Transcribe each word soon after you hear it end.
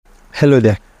Hello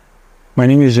there. My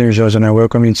name is James George and I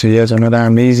welcome you to yet another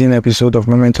amazing episode of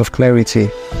Moment of Clarity.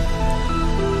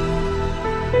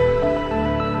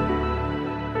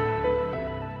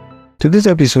 Today's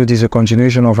episode is a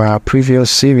continuation of our previous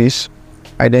series,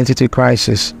 Identity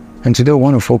Crisis, and today we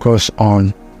want to focus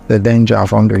on the danger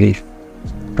of unbelief,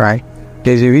 right?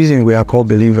 There's a reason we are called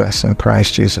believers in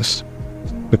Christ Jesus,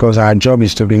 because our job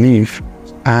is to believe,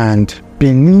 and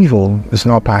believing is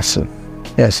not passive.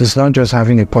 Yes, it's not just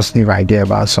having a positive idea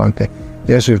about something.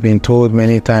 Yes, we've been told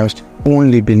many times,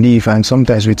 only believe, and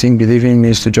sometimes we think believing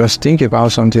means to just think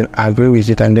about something, agree with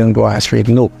it, and then go astray.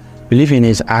 No, believing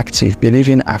is active.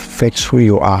 Believing affects who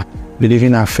you are.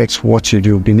 Believing affects what you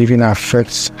do. Believing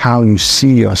affects how you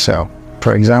see yourself.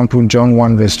 For example, John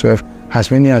 1 verse 12,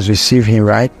 as many as receive him,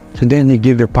 right? So then he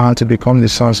gave the power to become the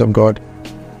sons of God,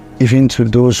 even to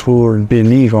those who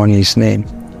believe on his name,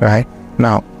 right?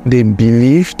 Now, they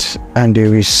believed and they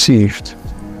received,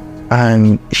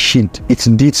 and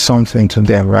it did something to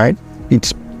them, right?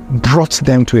 It brought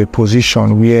them to a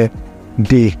position where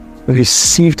they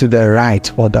received the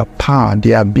right or the power,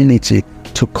 the ability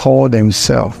to call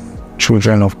themselves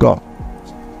children of God.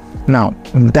 Now,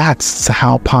 that's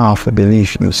how powerful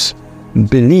belief is.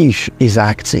 Belief is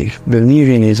active.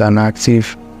 Believing is an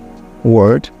active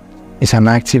word. It's an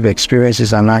active experience.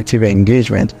 It's an active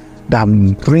engagement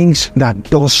that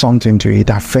does something to it,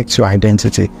 affects your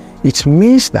identity. It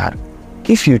means that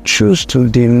if you choose to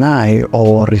deny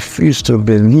or refuse to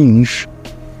believe,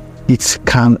 it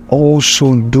can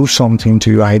also do something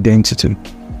to your identity.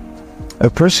 A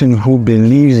person who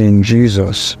believes in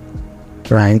Jesus,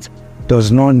 right,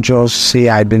 does not just say,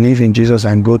 I believe in Jesus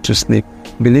and go to sleep.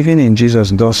 Believing in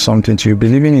Jesus does something to you.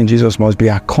 Believing in Jesus must be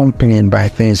accompanied by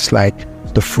things like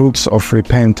the fruits of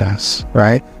repentance,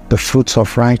 right? The fruits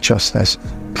of righteousness,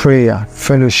 prayer,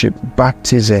 fellowship,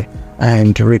 baptism,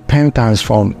 and repentance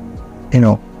from,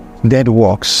 dead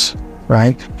works,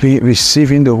 right?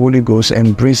 Receiving the Holy Ghost,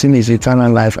 embracing his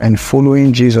eternal life, and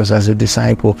following Jesus as a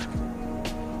disciple.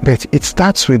 But it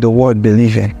starts with the word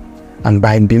believing. And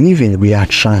by believing, we are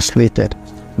translated.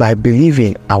 By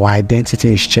believing, our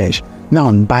identity is changed. Now,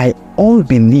 by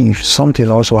unbelief, something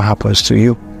also happens to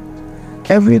you.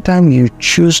 Every time you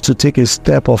choose to take a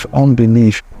step of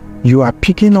unbelief, you are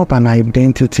picking up an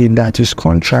identity that is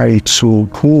contrary to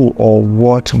who or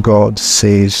what God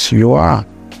says you are.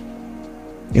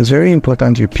 It's very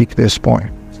important you pick this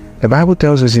point. The Bible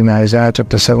tells us in Isaiah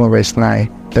chapter 7 verse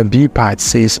 9, the B part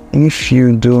says, if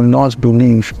you do not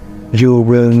believe, you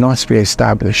will not be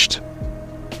established.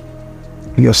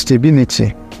 Your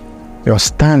stability, your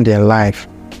stand in life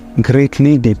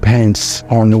greatly depends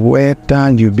on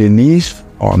whether you believe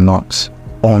or not,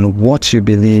 on what you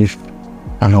believe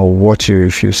and on what you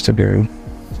refuse to believe.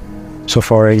 So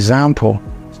for example,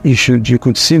 you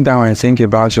could sit down and think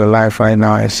about your life right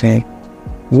now and say,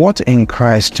 what in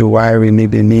Christ do I really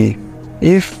believe?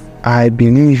 If I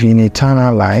believe in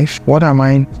eternal life, what am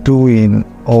I doing,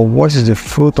 or what is the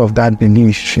fruit of that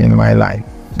belief in my life?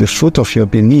 The fruit of your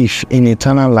belief in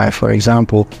eternal life, for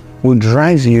example, will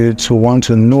drive you to want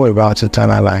to know about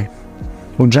eternal life.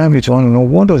 Will drive you to want to know,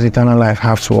 what does eternal life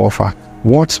have to offer?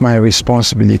 What's my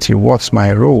responsibility? What's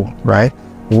my role, right?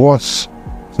 What's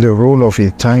the role of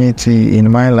eternity in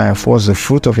my life? What's the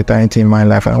fruit of eternity in my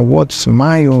life? And what's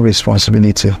my own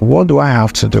responsibility? What do I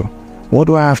have to do? What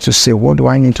do I have to say? What do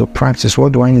I need to practice?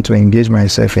 What do I need to engage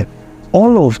myself in?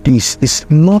 All of this is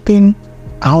nothing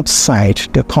outside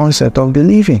the concept of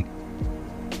believing.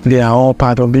 They are all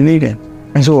part of believing.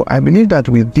 And so I believe that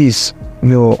with this,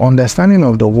 your understanding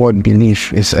of the word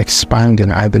belief is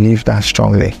expanding. I believe that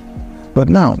strongly. But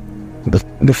now,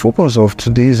 the focus of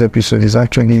today's episode is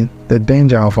actually the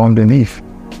danger of unbelief.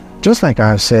 Just like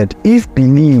I've said, if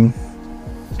belief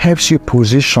helps you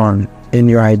position in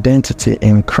your identity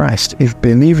in Christ, if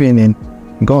believing in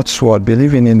God's word,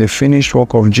 believing in the finished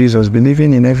work of Jesus,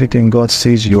 believing in everything God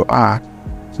says you are,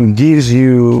 gives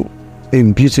you a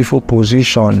beautiful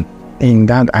position in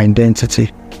that identity,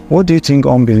 what do you think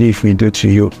unbelief will do to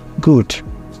you? Good.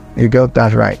 You got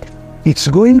that right. It's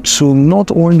going to not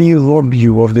only rob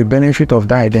you of the benefit of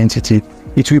that identity,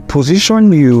 it will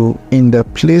position you in the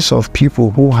place of people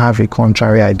who have a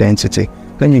contrary identity.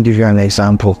 Let me give you an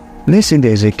example. Let's say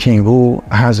there's a king who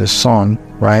has a son,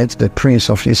 right? The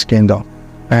prince of his kingdom.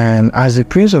 And as the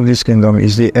prince of this kingdom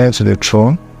is the heir to the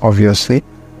throne, obviously,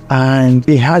 and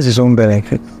he has his own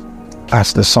benefit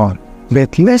as the son.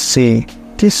 But let's say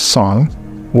this son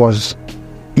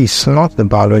is not the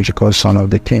biological son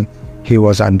of the king. He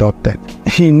was adopted.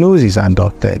 He knows he's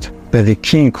adopted, but the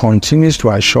king continues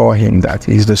to assure him that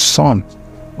he's the son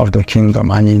of the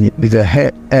kingdom, and he is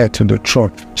the heir to the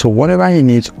throne. So whatever he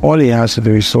needs, all he has to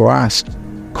do is to ask,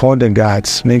 call the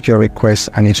guards, make your request,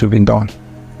 and it will be done.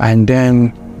 And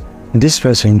then this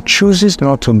person chooses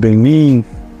not to believe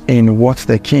in what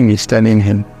the king is telling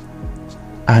him,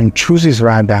 and chooses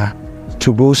rather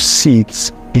to go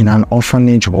sit in an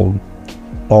orphanage home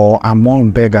or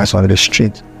among beggars on the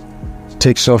street,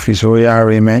 takes off his royal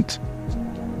raiment,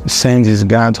 sends his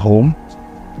guard home,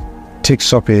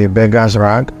 takes up a beggar's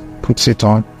rag, puts it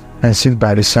on, and sits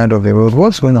by the side of the road.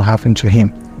 What's going to happen to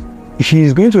him? He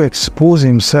is going to expose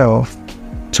himself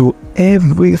to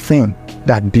everything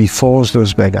that befalls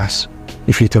those beggars.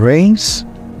 If it rains,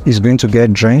 he's going to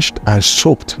get drenched and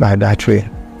soaked by that rain.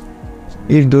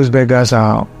 If those beggars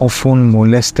are often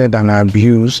molested and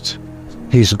abused,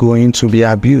 he's going to be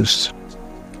abused.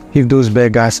 If those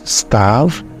beggars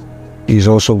starve, he's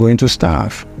also going to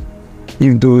starve.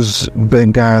 If those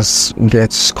beggars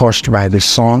get scorched by the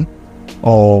sun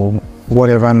or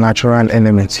whatever natural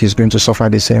elements, he's going to suffer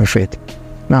the same fate.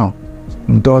 Now,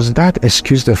 does that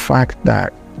excuse the fact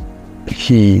that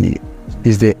he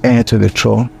is the heir to the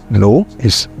throne? No,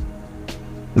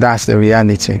 that's the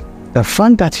reality. The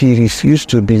fact that he refused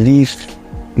to believe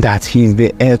that he is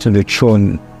the heir to the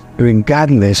throne,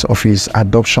 regardless of his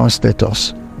adoption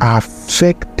status,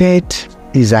 affected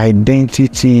his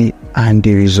identity and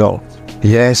the result.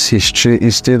 Yes, he's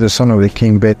still the son of the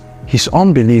king, but his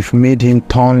unbelief made him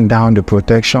turn down the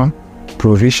protection,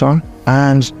 provision,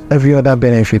 and every other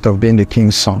benefit of being the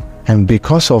king's son. And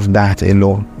because of that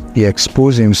alone, he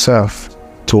exposed himself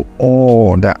to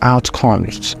all the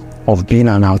outcomes of being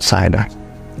an outsider.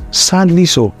 Sadly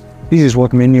so, this is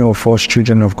what many of us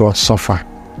children of God suffer.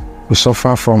 We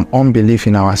suffer from unbelief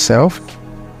in ourselves.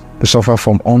 We suffer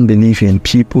from unbelief in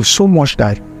people, so much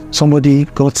that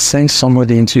God sends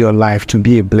somebody into your life to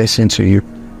be a blessing to you.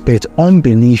 But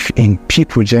unbelief in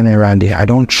people generally, I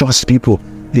don't trust people,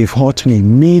 they've hurt me,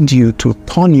 made you to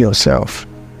turn yourself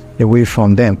away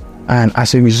from them. And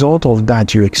as a result of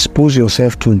that, you expose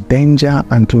yourself to danger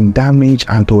and to damage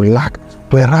and to lack.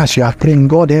 Whereas you are praying,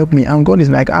 God help me, and God is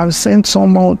like, I've sent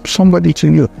somebody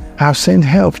to you, I've sent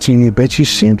help to you, but you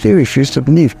simply refuse to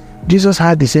believe. Jesus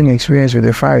had the same experience with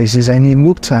the Pharisees, and he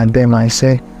looked at them and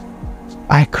said,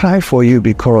 I cry for you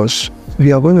because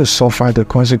we are going to suffer the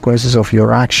consequences of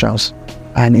your actions,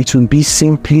 and it will be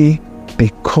simply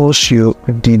because you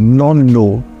did not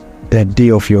know the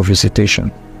day of your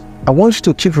visitation. I want you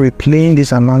to keep replaying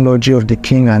this analogy of the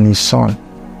king and his son.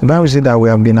 The Bible says that we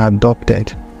have been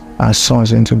adopted as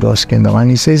sons into God's kingdom,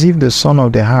 and he says if the son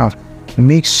of the house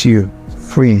makes you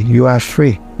free, you are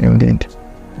free indeed.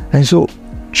 And so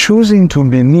choosing to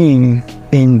believe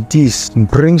in this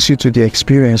brings you to the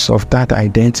experience of that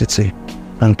identity,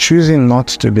 and choosing not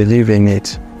to believe in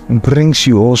it brings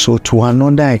you also to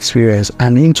another experience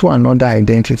and into another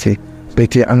identity,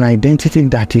 but an identity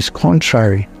that is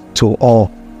contrary to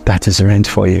all that is meant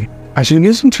for you. As you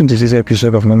listen to this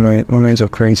episode of Moments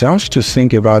of Clarity, I want you to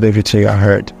think about everything I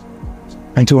heard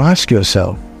and to ask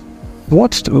yourself,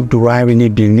 what do I really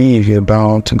believe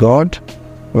about God,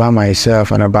 about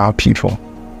myself, and about people?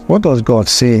 What does God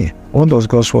say? What does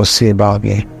God's word say about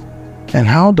me? And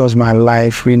how does my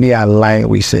life really align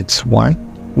with it?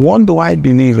 What do I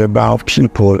believe about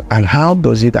people, and how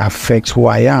does it affect who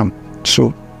I am? So,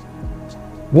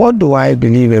 what do I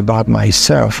believe about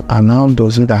myself, and how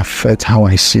does it affect how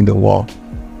I see the world?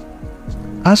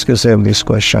 Ask yourself these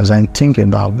questions and think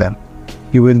about them.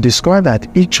 You will discover that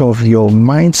each of your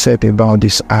mindset about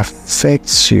this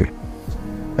affects you,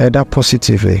 either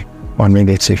positively or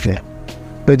negatively.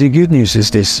 But the good news is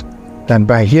this, that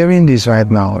by hearing this right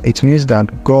now, it means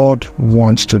that God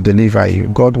wants to deliver you.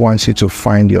 God wants you to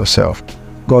find yourself.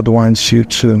 God wants you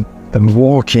to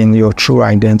walk in your true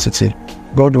identity.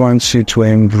 God wants you to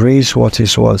embrace what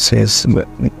His word says. But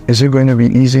is it going to be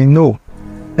easy? No.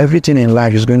 Everything in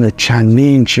life is going to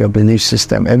challenge your belief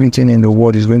system. Everything in the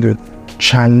world is going to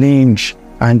challenge,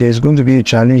 and there's going to be a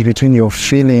challenge between your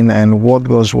feeling and what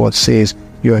God's word says,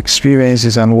 your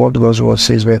experiences and what God's word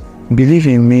says. But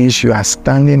believing means you are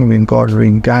standing with God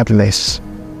regardless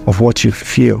of what you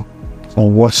feel or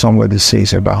what somebody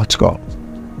says about God.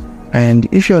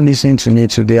 And if you're listening to me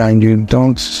today and you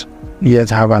don't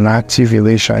yet have an active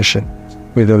relationship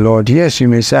with the Lord, yes, you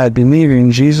may say, I believe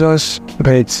in Jesus,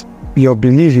 but your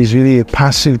belief is really a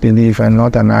passive belief and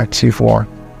not an active one.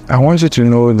 I want you to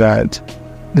know that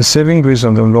the saving grace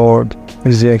of the Lord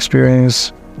is the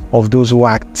experience of those who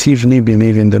actively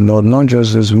believe in the Lord, not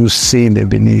just those who say they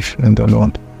believe in the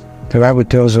Lord. The Bible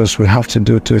tells us we have to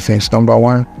do two things. Number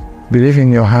one, believe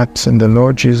in your heart in the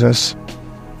Lord Jesus.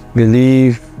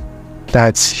 Believe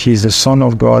that He's the Son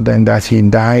of God and that He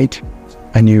died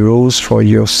and he rose for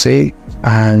your sake,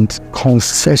 and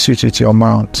confess it with your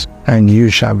mouth, and you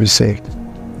shall be saved.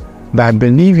 By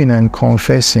believing and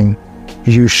confessing,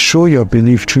 you show your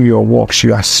belief through your works.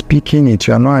 You are speaking it.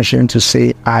 You are not ashamed to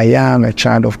say, I am a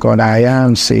child of God. I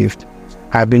am saved.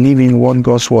 I believe in what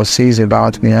God's word says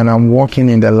about me, and I'm walking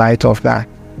in the light of that.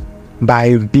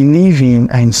 By believing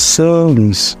and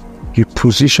service, you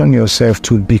position yourself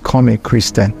to become a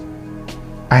Christian.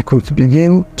 I could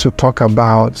begin to talk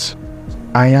about,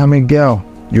 I am a girl.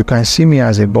 You can see me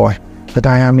as a boy, but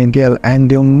I am a girl.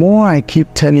 And the more I keep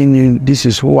telling you this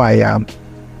is who I am,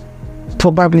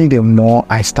 probably the more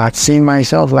I start seeing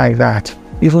myself like that,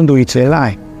 even though it's a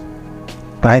lie,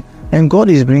 right? And God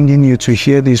is bringing you to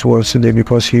hear these words today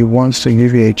because he wants to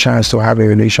give you a chance to have a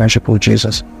relationship with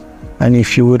Jesus. And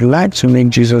if you would like to make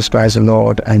Jesus Christ the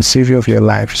Lord and Savior of your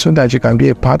life so that you can be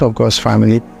a part of God's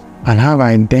family and have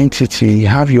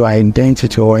your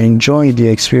identity or enjoy the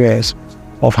experience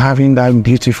of having that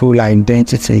beautiful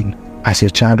identity as a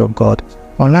child of God,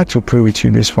 I'd like to pray with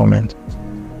you this moment.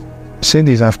 Say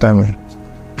this after me.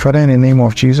 Father, in the name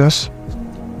of Jesus,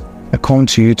 I come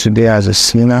to you today as a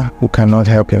sinner who cannot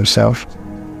help himself.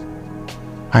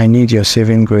 I need your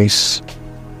saving grace.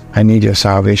 I need your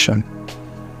salvation.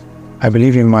 I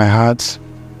believe in my heart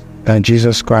that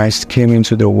Jesus Christ came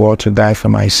into the world to die for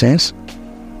my sins,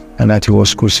 and that he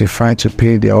was crucified to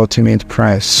pay the ultimate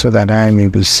price so that I may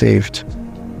be saved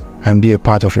and be a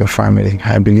part of your family.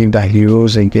 I believe that he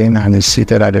rose again and is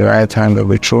seated at the right hand of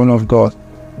the throne of God,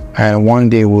 and one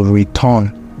day will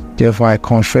return. Therefore, I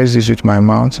confess this with my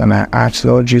mouth, and I ask,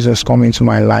 Lord Jesus, come into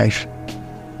my life.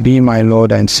 Be my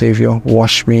Lord and Savior.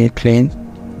 Wash me clean.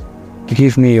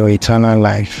 Give me your eternal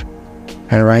life,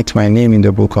 and write my name in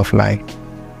the book of life.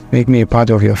 Make me a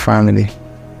part of your family,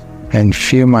 and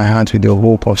fill my heart with the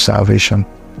hope of salvation.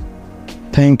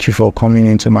 Thank you for coming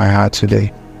into my heart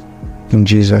today. In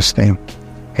Jesus' name,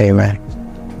 amen.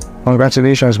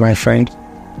 Congratulations, my friend.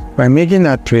 By making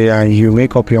that prayer, you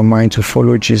make up your mind to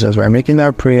follow Jesus. By making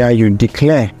that prayer, you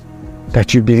declare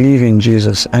that you believe in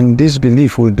Jesus, and this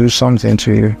belief will do something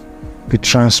to you. It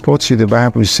transports you, the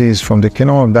Bible says, from the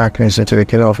kingdom of darkness into the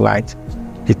kingdom of light.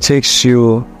 It takes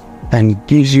you and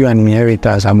gives you an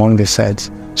inheritance among the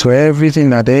saints. So everything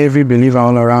that every believer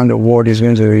all around the world is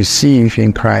going to receive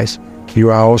in Christ, you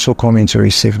are also coming to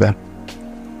receive that.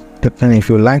 And if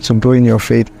you would like to grow in your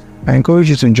faith, I encourage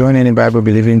you to join any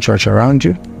Bible-believing church around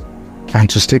you and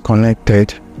to stay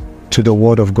connected to the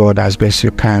Word of God as best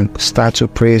you can. Start to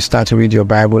pray, start to read your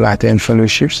Bible, attend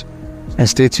fellowships, and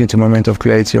stay tuned to Moment of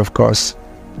Clarity, of course,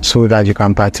 so that you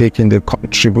can partake in the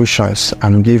contributions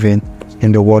I'm giving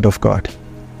in the Word of God.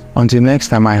 Until next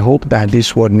time, I hope that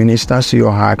this word ministers to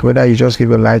your heart, whether you just give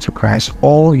your life to Christ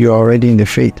or you're already in the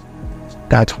faith,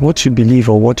 that what you believe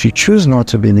or what you choose not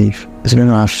to believe is going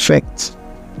to affect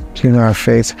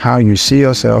how you see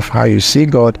yourself, how you see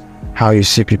God, how you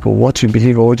see people. What you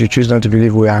believe or what you choose not to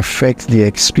believe will affect the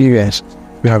experience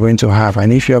we are going to have.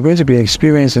 And if you are going to be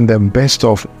experiencing the best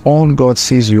of all God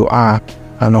says you are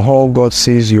and all God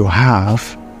says you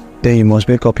have, then you must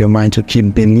make up your mind to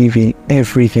keep believing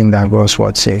everything that God's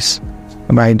word says.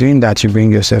 And by doing that, you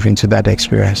bring yourself into that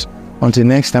experience. Until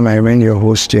next time, I remain your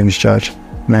host, James Church,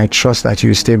 and I trust that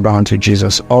you stay bound to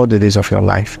Jesus all the days of your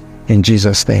life. In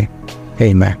Jesus' name,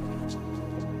 amen.